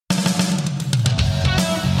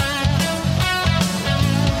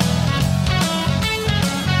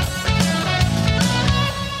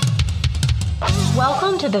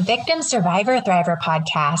to the Victim Survivor Thriver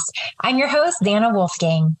podcast. I'm your host, Dana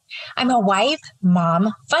Wolfgang. I'm a wife,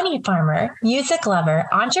 mom, funny farmer, music lover,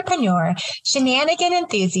 entrepreneur, shenanigan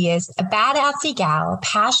enthusiast, a badassy gal,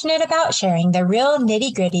 passionate about sharing the real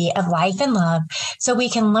nitty-gritty of life and love so we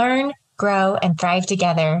can learn, grow, and thrive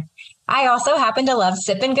together. I also happen to love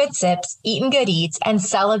sipping good sips, eating good eats, and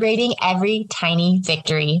celebrating every tiny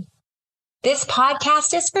victory. This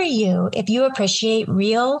podcast is for you if you appreciate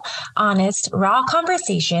real, honest, raw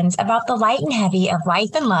conversations about the light and heavy of life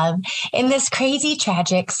and love in this crazy,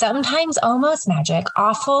 tragic, sometimes almost magic,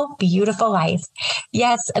 awful, beautiful life.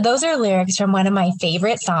 Yes, those are lyrics from one of my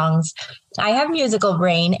favorite songs. I have musical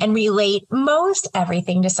brain and relate most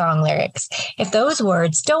everything to song lyrics. If those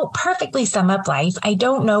words don't perfectly sum up life, I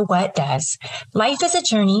don't know what does. Life is a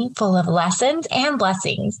journey full of lessons and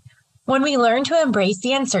blessings. When we learn to embrace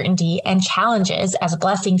the uncertainty and challenges as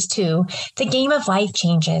blessings too, the game of life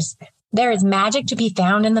changes. There is magic to be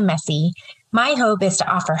found in the messy. My hope is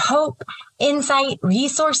to offer hope, insight,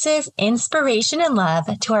 resources, inspiration, and love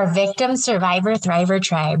to our Victim Survivor Thriver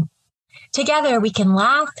tribe. Together we can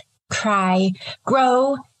laugh, cry,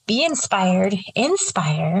 grow, be inspired,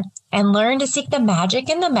 inspire, and learn to seek the magic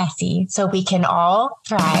in the messy so we can all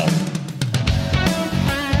thrive.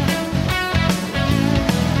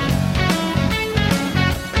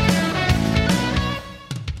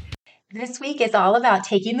 This week is all about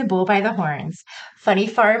taking the bull by the horns. Funny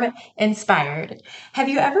Farm inspired. Have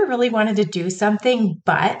you ever really wanted to do something,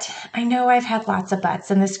 but I know I've had lots of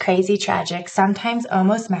buts in this crazy, tragic, sometimes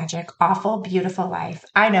almost magic, awful, beautiful life.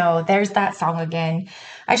 I know, there's that song again.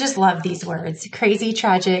 I just love these words. Crazy,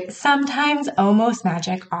 tragic, sometimes almost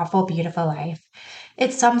magic, awful, beautiful life.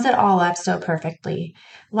 It sums it all up so perfectly.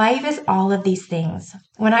 Life is all of these things.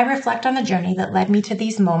 When I reflect on the journey that led me to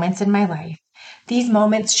these moments in my life, these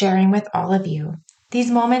moments sharing with all of you,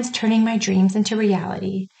 these moments turning my dreams into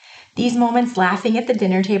reality, these moments laughing at the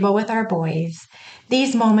dinner table with our boys,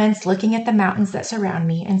 these moments looking at the mountains that surround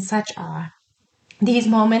me in such awe, these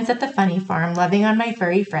moments at the funny farm loving on my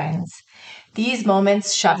furry friends, these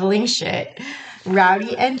moments shoveling shit.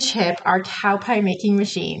 Rowdy and Chip are cow pie making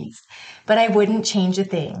machines, but I wouldn't change a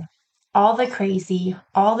thing. All the crazy,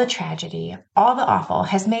 all the tragedy, all the awful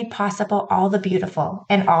has made possible all the beautiful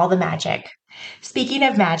and all the magic. Speaking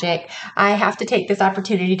of magic, I have to take this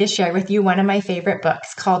opportunity to share with you one of my favorite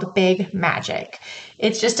books called Big Magic.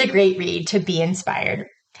 It's just a great read to be inspired.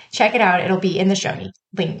 Check it out. It'll be in the show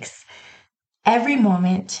links. Every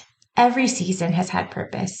moment, every season has had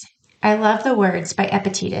purpose. I love the words by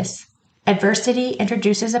Epictetus. Adversity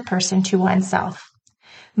introduces a person to oneself.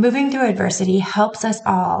 Moving through adversity helps us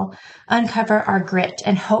all uncover our grit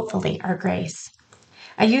and hopefully our grace.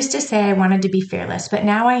 I used to say I wanted to be fearless, but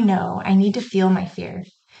now I know I need to feel my fear,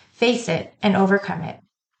 face it, and overcome it.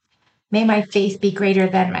 May my faith be greater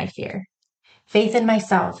than my fear. Faith in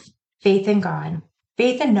myself, faith in God,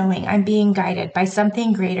 faith in knowing I'm being guided by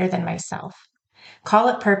something greater than myself. Call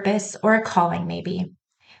it purpose or a calling maybe.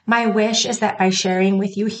 My wish is that by sharing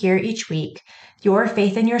with you here each week, your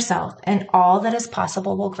faith in yourself and all that is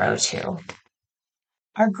possible will grow too.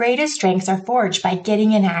 Our greatest strengths are forged by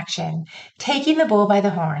getting in action, taking the bull by the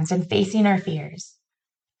horns, and facing our fears.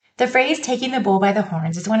 The phrase taking the bull by the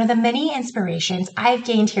horns is one of the many inspirations I've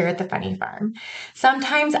gained here at the Funny Farm.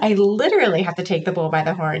 Sometimes I literally have to take the bull by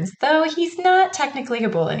the horns, though he's not technically a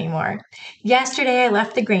bull anymore. Yesterday I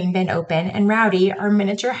left the grain bin open and Rowdy, our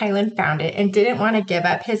miniature Highland, found it and didn't want to give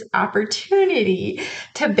up his opportunity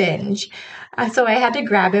to binge. So I had to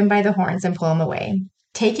grab him by the horns and pull him away.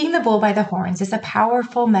 Taking the bull by the horns is a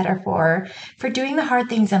powerful metaphor for doing the hard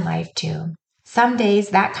things in life too. Some days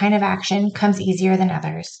that kind of action comes easier than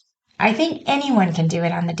others. I think anyone can do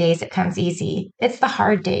it on the days it comes easy. It's the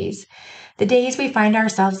hard days, the days we find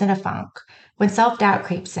ourselves in a funk, when self-doubt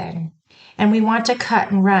creeps in, and we want to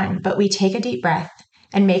cut and run, but we take a deep breath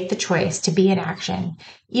and make the choice to be in action,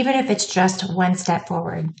 even if it's just one step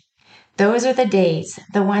forward. Those are the days,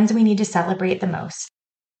 the ones we need to celebrate the most.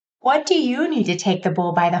 What do you need to take the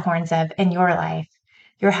bull by the horns of in your life?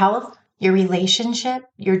 Your health, your relationship,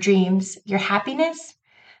 your dreams, your happiness?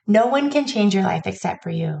 No one can change your life except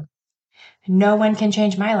for you. No one can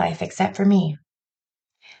change my life except for me.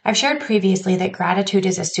 I've shared previously that gratitude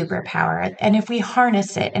is a superpower, and if we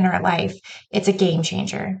harness it in our life, it's a game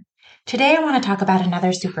changer. Today, I want to talk about another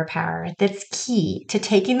superpower that's key to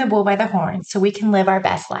taking the bull by the horns so we can live our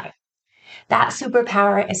best life. That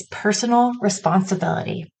superpower is personal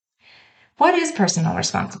responsibility. What is personal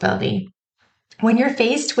responsibility? When you're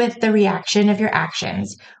faced with the reaction of your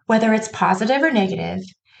actions, whether it's positive or negative,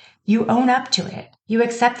 you own up to it. You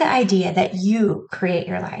accept the idea that you create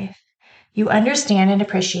your life. You understand and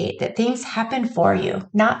appreciate that things happen for you,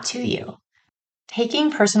 not to you.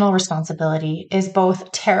 Taking personal responsibility is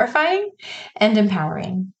both terrifying and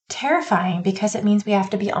empowering. Terrifying because it means we have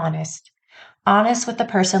to be honest with the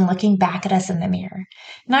person looking back at us in the mirror.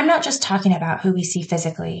 And I'm not just talking about who we see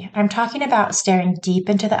physically. I'm talking about staring deep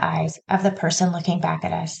into the eyes of the person looking back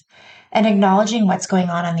at us and acknowledging what's going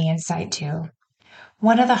on the inside too.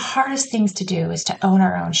 One of the hardest things to do is to own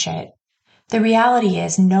our own shit. The reality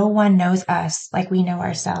is no one knows us like we know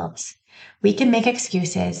ourselves. We can make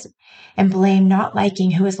excuses and blame not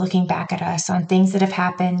liking who is looking back at us on things that have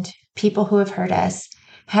happened, people who have hurt us,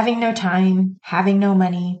 having no time, having no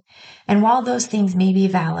money. And while those things may be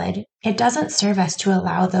valid, it doesn't serve us to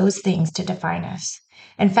allow those things to define us.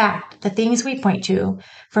 In fact, the things we point to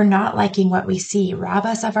for not liking what we see rob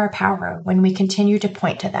us of our power when we continue to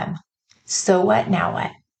point to them. So what, now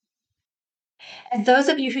what? As those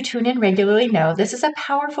of you who tune in regularly know, this is a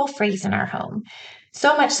powerful phrase in our home.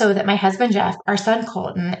 So much so that my husband Jeff, our son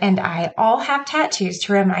Colton, and I all have tattoos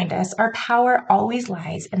to remind us our power always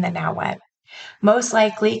lies in the now what. Most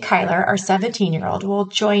likely, Kyler, our 17-year-old, will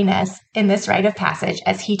join us in this rite of passage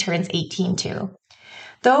as he turns 18 too.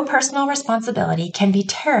 Though personal responsibility can be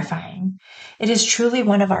terrifying, it is truly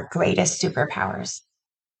one of our greatest superpowers.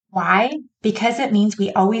 Why? Because it means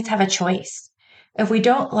we always have a choice. If we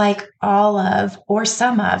don't like all of or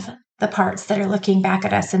some of the parts that are looking back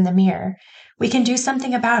at us in the mirror, we can do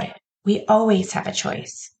something about it. We always have a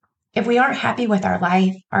choice. If we aren't happy with our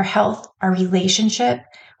life, our health, our relationship,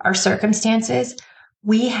 our circumstances,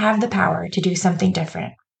 we have the power to do something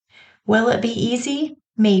different. Will it be easy?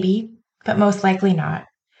 Maybe, but most likely not.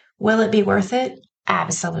 Will it be worth it?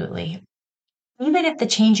 Absolutely. Even if the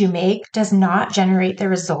change you make does not generate the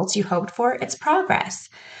results you hoped for, it's progress.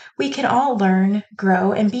 We can all learn,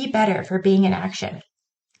 grow, and be better for being in action,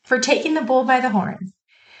 for taking the bull by the horns.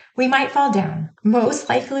 We might fall down. Most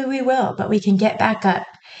likely we will, but we can get back up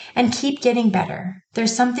and keep getting better.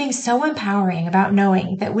 There's something so empowering about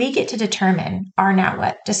knowing that we get to determine our now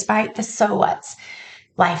what, despite the so whats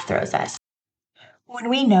life throws us. When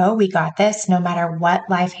we know we got this, no matter what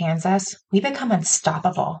life hands us, we become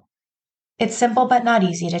unstoppable. It's simple but not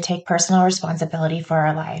easy to take personal responsibility for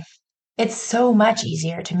our life. It's so much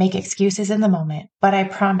easier to make excuses in the moment, but I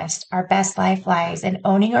promised our best life lies in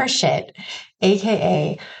owning our shit,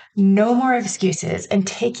 aka no more excuses and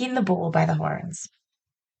taking the bull by the horns.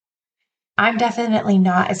 I'm definitely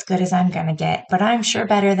not as good as I'm gonna get, but I'm sure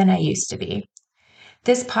better than I used to be.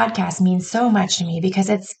 This podcast means so much to me because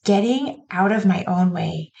it's getting out of my own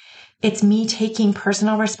way. It's me taking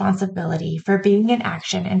personal responsibility for being in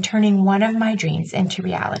action and turning one of my dreams into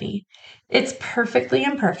reality. It's perfectly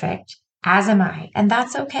imperfect, as am I, and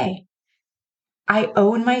that's okay. I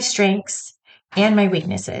own my strengths and my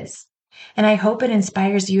weaknesses, and I hope it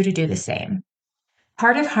inspires you to do the same.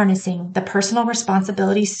 Part of harnessing the personal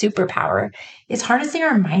responsibility superpower is harnessing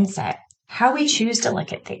our mindset, how we choose to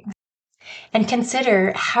look at things, and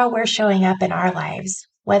consider how we're showing up in our lives,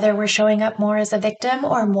 whether we're showing up more as a victim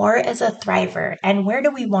or more as a thriver, and where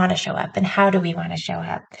do we want to show up and how do we want to show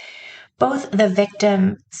up. Both the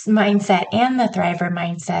victim mindset and the thriver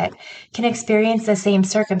mindset can experience the same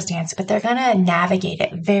circumstance, but they're going to navigate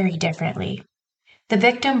it very differently. The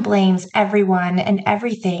victim blames everyone and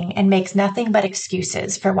everything and makes nothing but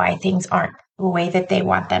excuses for why things aren't the way that they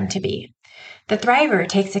want them to be. The thriver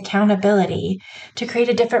takes accountability to create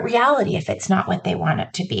a different reality if it's not what they want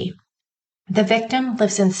it to be. The victim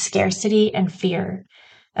lives in scarcity and fear.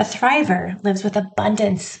 A thriver lives with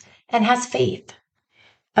abundance and has faith.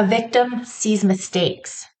 A victim sees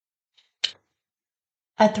mistakes.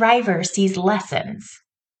 A thriver sees lessons.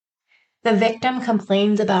 The victim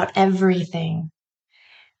complains about everything.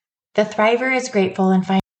 The thriver is grateful and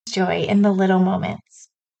finds joy in the little moments.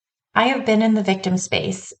 I have been in the victim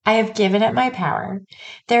space. I have given it my power.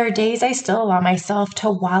 There are days I still allow myself to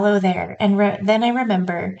wallow there, and then I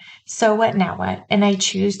remember, so what, now what, and I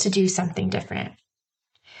choose to do something different.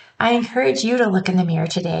 I encourage you to look in the mirror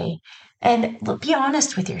today and be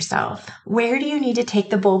honest with yourself. Where do you need to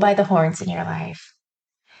take the bull by the horns in your life?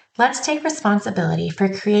 Let's take responsibility for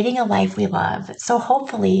creating a life we love, so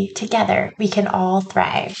hopefully together we can all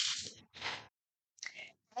thrive.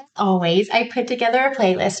 Always, I put together a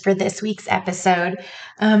playlist for this week's episode.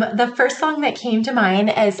 The first song that came to mind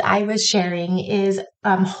as I was sharing is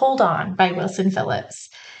Hold On by Wilson Phillips.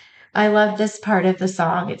 I love this part of the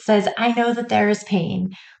song. It says, I know that there is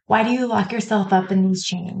pain. Why do you lock yourself up in these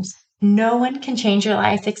chains? No one can change your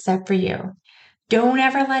life except for you. Don't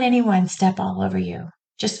ever let anyone step all over you.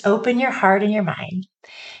 Just open your heart and your mind.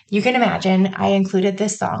 You can imagine I included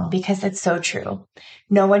this song because it's so true.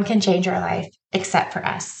 No one can change our life except for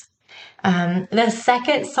us. The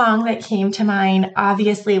second song that came to mind,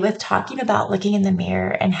 obviously, with talking about looking in the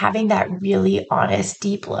mirror and having that really honest,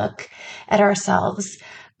 deep look at ourselves,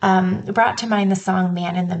 brought to mind the song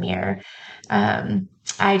Man in the Mirror.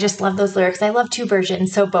 I just love those lyrics. I love two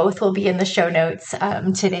versions, so both will be in the show notes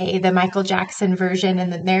today. The Michael Jackson version,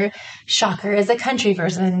 and then their Shocker is a country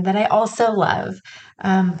version that I also love.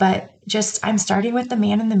 But I'm starting with the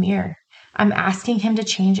man in the mirror. I'm asking him to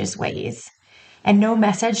change his ways. And no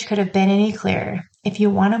message could have been any clearer. If you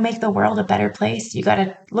want to make the world a better place, you got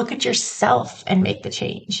to look at yourself and make the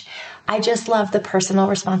change. I just love the personal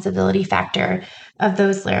responsibility factor of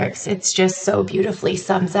those lyrics. It's just so beautifully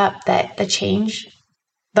sums up that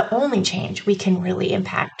the only change we can really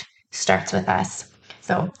impact starts with us.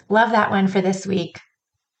 So love that one for this week.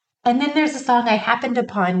 And then there's a song I happened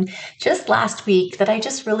upon just last week that I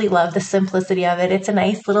just really love the simplicity of it. It's a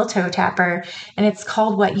nice little toe tapper, and it's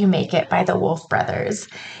called What You Make It by the Wolf Brothers.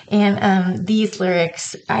 And these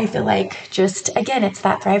lyrics, I feel like again, it's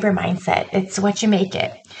that Thriver mindset. It's what you make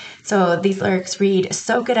it. So these lyrics read,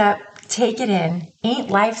 soak it up, take it in,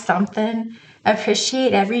 ain't life something?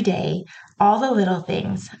 Appreciate every day, all the little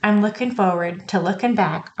things. I'm looking forward to looking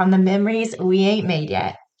back on the memories we ain't made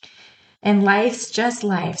yet. And life's just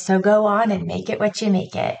life, so go on and make it what you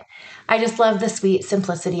make it. I just love the sweet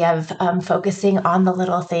simplicity of focusing on the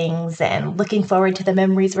little things and looking forward to the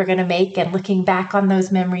memories we're going to make and looking back on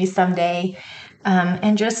those memories someday.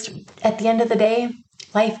 And just at the end of the day,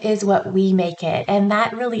 life is what we make it. And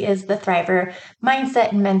that really is the Thriver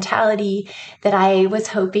mindset and mentality that I was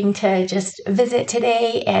hoping to just visit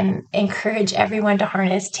today and encourage everyone to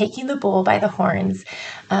harness, taking the bull by the horns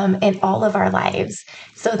in all of our lives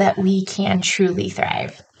so that we can truly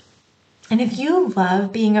thrive. And if you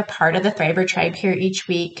love being a part of the Thriver Tribe here each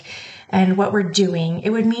week and what we're doing,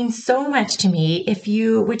 it would mean so much to me if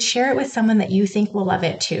you would share it with someone that you think will love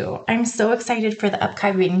it too. I'm so excited for the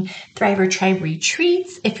upcoming Thriver Tribe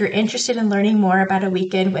retreats. If you're interested in learning more about a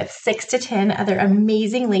weekend with 6 to 10 other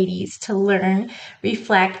amazing ladies to learn,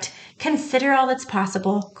 reflect, consider all that's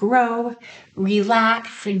possible, grow,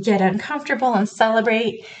 relax, get uncomfortable, and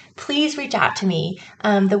celebrate, please reach out to me.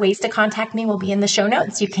 The ways to contact me will be in the show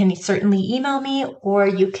notes. You can certainly email me or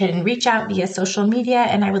you can reach out via social media,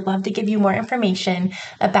 and I would love to give you more information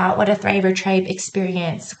about what a Thriver Tribe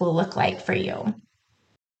experience will look like for you. And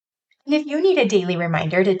if you need a daily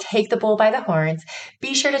reminder to take the bull by the horns,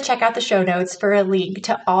 be sure to check out the show notes for a link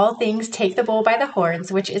to all things Take the Bull by the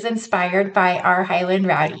Horns, which is inspired by our Highland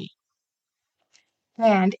Rowdy.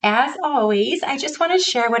 And as always, I just want to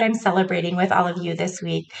share what I'm celebrating with all of you this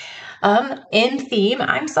week. In theme,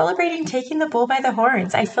 I'm celebrating taking the bull by the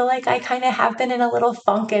horns. I feel like I kind of have been in a little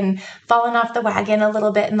funk and fallen off the wagon a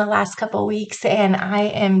little bit in the last couple weeks, and I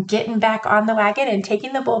am getting back on the wagon and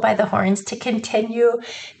taking the bull by the horns to continue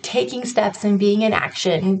taking steps and being in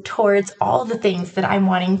action towards all the things that I'm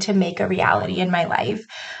wanting to make a reality in my life.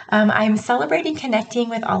 I'm celebrating connecting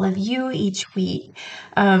with all of you each week,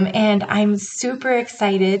 and I'm super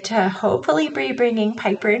excited to hopefully be bringing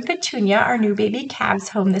Piper and Petunia, our new baby calves,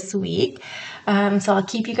 home this week. So I'll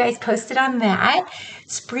keep you guys posted on that.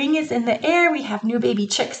 Spring is in the air. We have new baby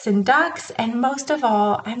chicks and ducks. And most of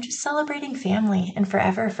all, I'm just celebrating family and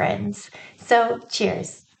forever friends. So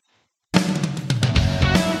cheers.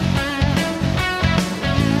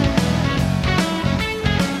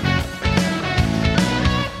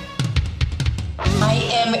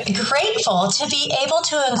 Grateful to be able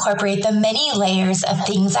to incorporate the many layers of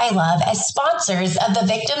things I love as sponsors of the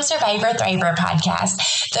Victim Survivor Thriver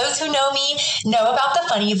podcast. Those who know me know about the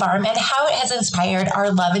Funny Farm and how it has inspired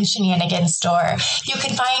our Love and Shenanigans store. You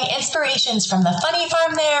can find inspirations from the Funny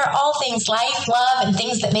Farm there, all things life, love, and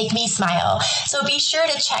things that make me smile. So be sure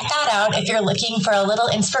to check that out if you're looking for a little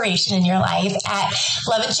inspiration in your life at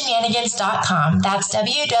loveandshenanigans.com. That's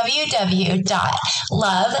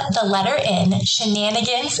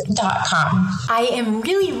www.lovethelletterin.shenanigans.com. I am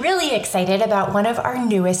really excited about one of our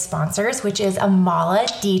newest sponsors, which is Amala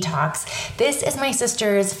Detox. This is my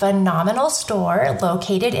sister's phenomenal store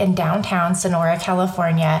located in downtown Sonora,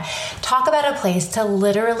 California. Talk about a place to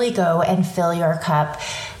literally go and fill your cup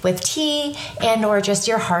with tea and or just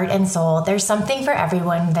your heart and soul. There's something for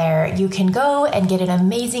everyone there. You can go and get an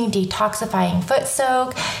amazing detoxifying foot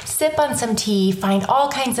soak, sip on some tea, find all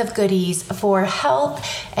kinds of goodies for health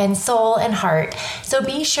and soul and heart. So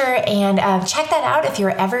be sure and check that out if you're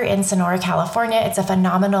ever in Sonora, California. It's a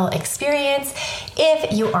phenomenal experience.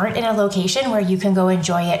 If you aren't in a location where you can go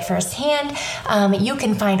enjoy it firsthand, you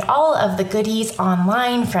can find all of the goodies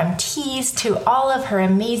online, from teas to all of her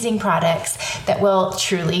amazing products that will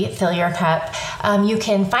truly truly fill your cup. You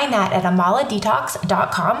can find that at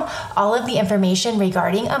amaladetox.com. All of the information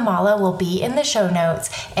regarding Amala will be in the show notes,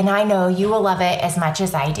 and I know you will love it as much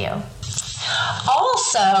as I do.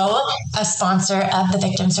 Also, a sponsor of the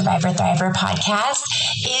Victim Survivor Thriver podcast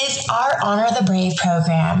is our Honor the Brave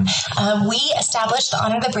program. We established the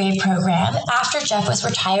Honor the Brave program after Jeff was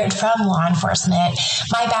retired from law enforcement.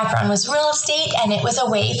 My background was real estate, and it was a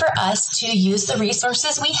way for us to use the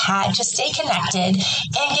resources we had to stay connected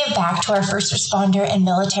and give back to our first responder and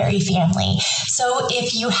military family. So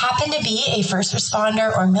if you happen to be a first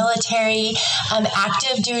responder or military,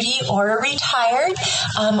 active duty or retired,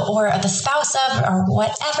 or the spouse of, or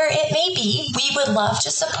whatever it may be, we would love to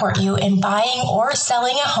support you in buying or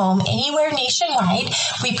selling a home anywhere nationwide.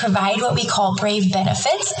 We provide what we call Brave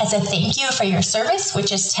Benefits as a thank you for your service,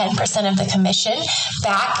 which is 10% of the commission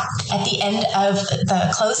back at the end of the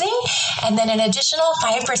closing. And then an additional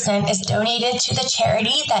 5% is donated to the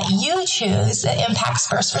charity that you choose that impacts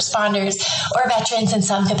first responders or veterans in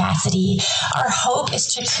some capacity. Our hope is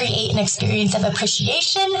to create an experience of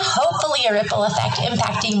appreciation, hopefully a ripple effect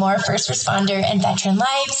impacting more first responder and veteran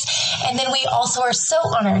lives. And then we also are so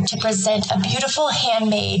honored to present a beautiful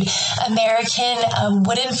handmade American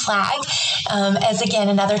wooden flag as, again,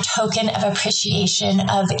 another token of appreciation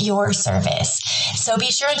of your service. So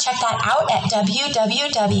be sure and check that out at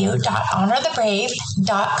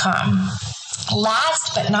www.honorthebrave.com.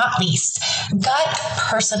 Last but not least, Gut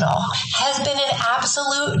Personal has been an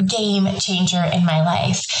absolute game changer in my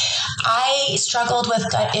life. I struggled with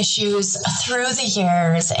gut issues through the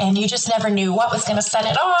years, and you just never knew what was going to set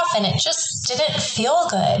it off, and it just didn't feel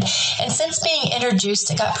good. And since being introduced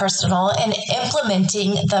to Gut Personal and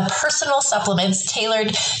implementing the personal supplements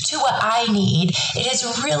tailored to what I need, it has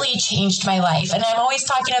really changed my life. And I'm always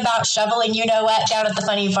talking about shoveling you-know-what down at the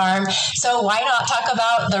funny farm, so why not talk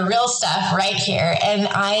about the real stuff right here? And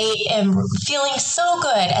I am feeling so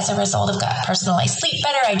good as a result of Gut Personal. I sleep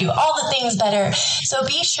better, I do all the things better. So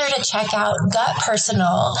be sure to check out Gut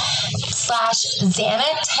Personal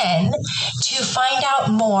 /Xana10 to find out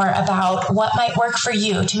more about what might work for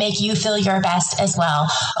you to make you feel your best as well.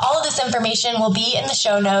 All of this information will be in the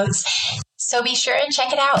show notes, so be sure and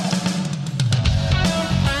check it out.